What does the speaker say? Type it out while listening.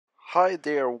Hi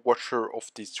there, watcher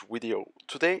of this video.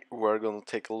 Today we're gonna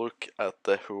take a look at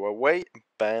the HUAWEI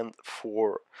Band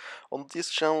 4. On this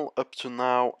channel up to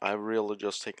now I've really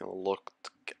just taken a look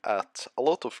at a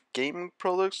lot of gaming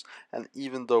products, and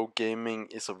even though gaming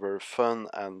is a very fun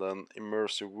and an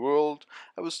immersive world,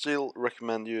 I would still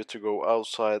recommend you to go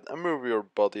outside and move your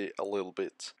body a little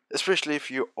bit. Especially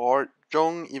if you are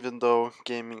young, even though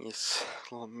gaming is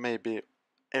maybe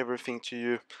everything to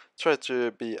you, try to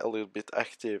be a little bit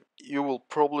active. You will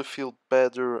probably feel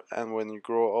better, and when you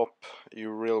grow up you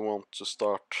really want to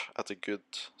start at a good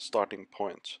starting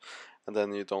point, and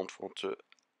then you don't want to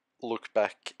look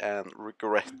back and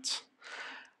regret.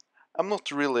 I'm not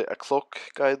really a clock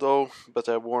guy though, but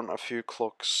I've worn a few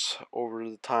clocks over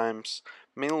the times,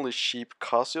 mainly cheap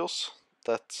Casios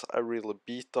that I really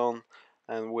beat on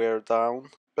and wear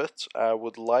down. But I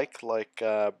would like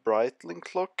a Breitling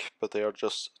clock, but they are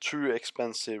just too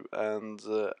expensive, and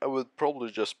I would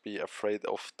probably just be afraid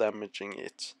of damaging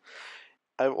it.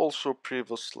 I've also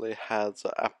previously had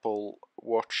the Apple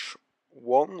Watch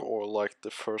 1, or like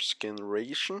the first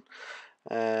generation,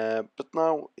 but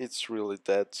now it's really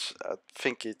dead. I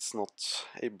think it's not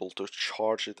able to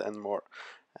charge it anymore.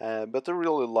 But I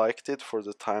really liked it for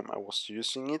the time I was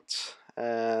using it,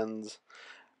 and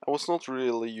I was not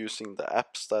really using the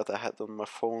apps that I had on my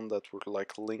phone that were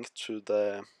like linked to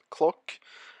the clock,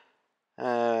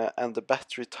 and the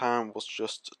battery time was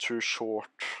just too short.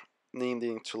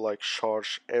 Needing to like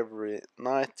charge every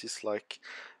night is like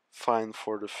fine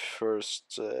for the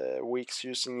first weeks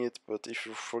using it, but if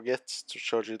you forget to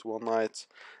charge it one night,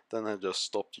 then I just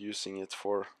stopped using it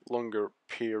for longer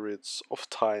periods of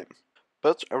time.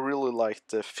 But I really like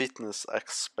the fitness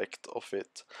aspect of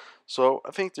it, so I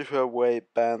think the Huawei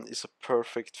Band is a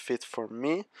perfect fit for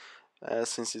me.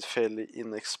 Since it's fairly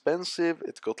inexpensive,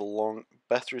 it got a long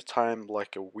battery time,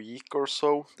 like a week or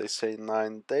so. They say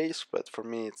 9 days, but for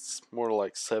me it's more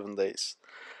like 7 days.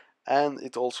 And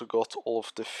it also got all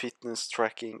of the fitness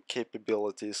tracking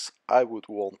capabilities I would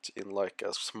want in like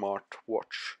a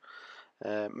smartwatch.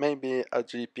 Maybe a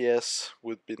GPS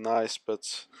would be nice,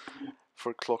 but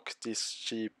for a clock this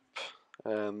cheap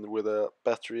and with a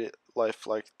battery life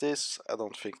like this, I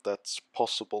don't think that's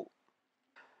possible.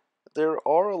 There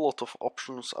are a lot of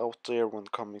options out there when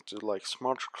coming to like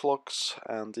smart clocks,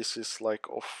 and this is like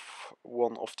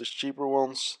one of the cheaper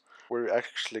ones, where you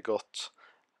actually got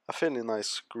a fairly nice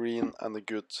screen and a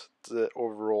good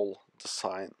overall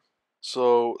design.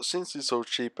 So since it's so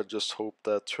cheap, I just hope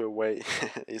that Huawei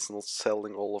is not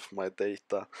selling all of my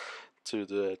data to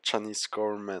the Chinese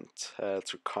government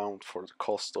to count for the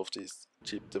cost of this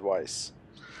cheap device.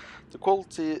 The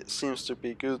quality seems to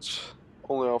be good.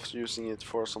 Only after using it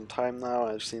for some time now,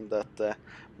 I've seen that the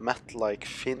matte-like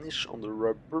finish on the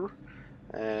rubber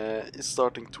is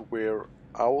starting to wear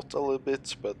out a little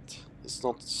bit, but it's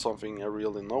not something I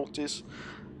really notice.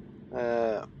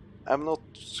 I've not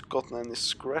gotten any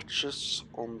scratches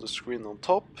on the screen on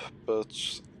top,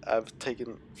 but I've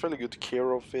taken fairly good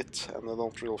care of it, and I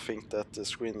don't really think that the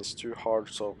screen is too hard,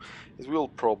 so it will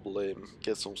probably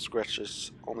get some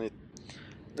scratches on it.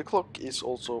 The clock is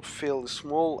also fairly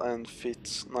small and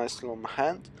fits nicely on my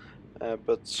hand,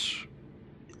 but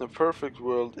in a perfect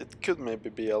world it could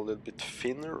maybe be a little bit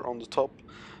thinner on the top,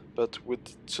 but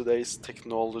with today's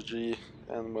technology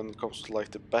and when it comes to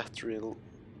like the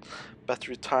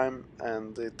battery time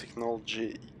and the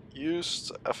technology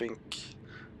used, I think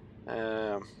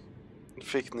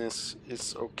thickness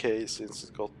is okay since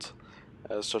it got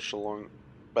such a long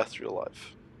battery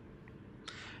life.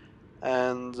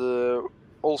 And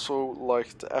also,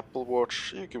 like the Apple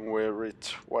Watch, you can wear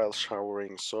it while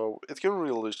showering, so it can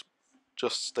really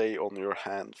just stay on your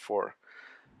hand for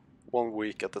 1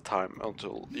 week at a time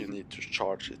until you need to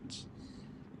charge it.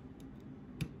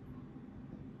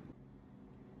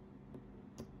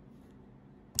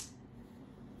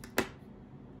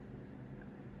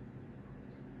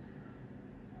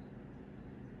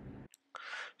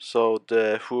 So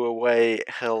the Huawei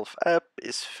Health app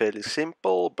is fairly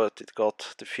simple, but it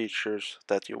got the features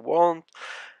that you want.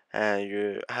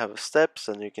 You have steps,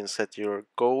 and you can set your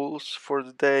goals for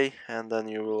the day, and then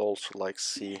you will also like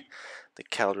see the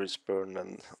calories burned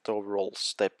and the overall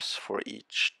steps for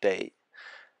each day.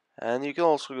 And you can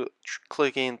also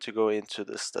click in to go into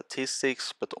the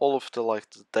statistics, but all of the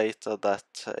the data that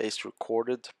is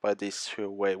recorded by this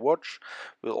Huawei watch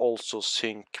will also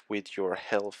sync with your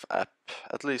health app,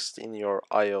 at least in your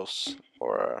iOS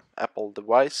or Apple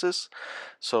devices.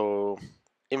 So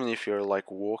even if you're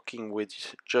like walking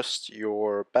with just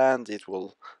your band, it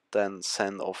will then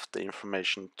send off the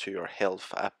information to your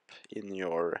health app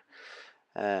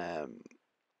um,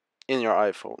 in your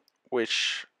iPhone,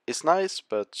 which is nice,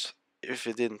 but if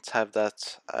it didn't have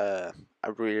that, I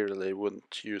really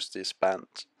wouldn't use this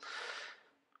band.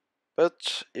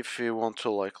 But if you want to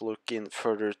like look in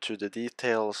further to the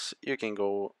details, you can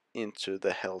go into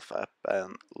the health app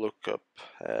and look up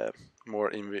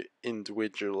more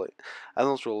individually. I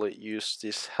don't really use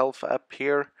this health app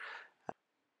here,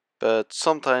 but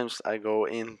sometimes I go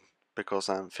in because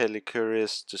I'm fairly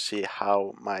curious to see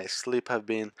how my sleep have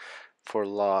been for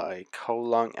like how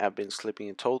long I've been sleeping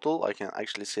in total. I can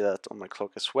actually see that on my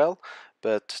clock as well,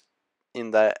 but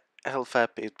in the health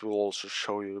app it will also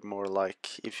show you more like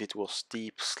if it was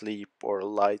deep sleep or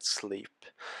light sleep.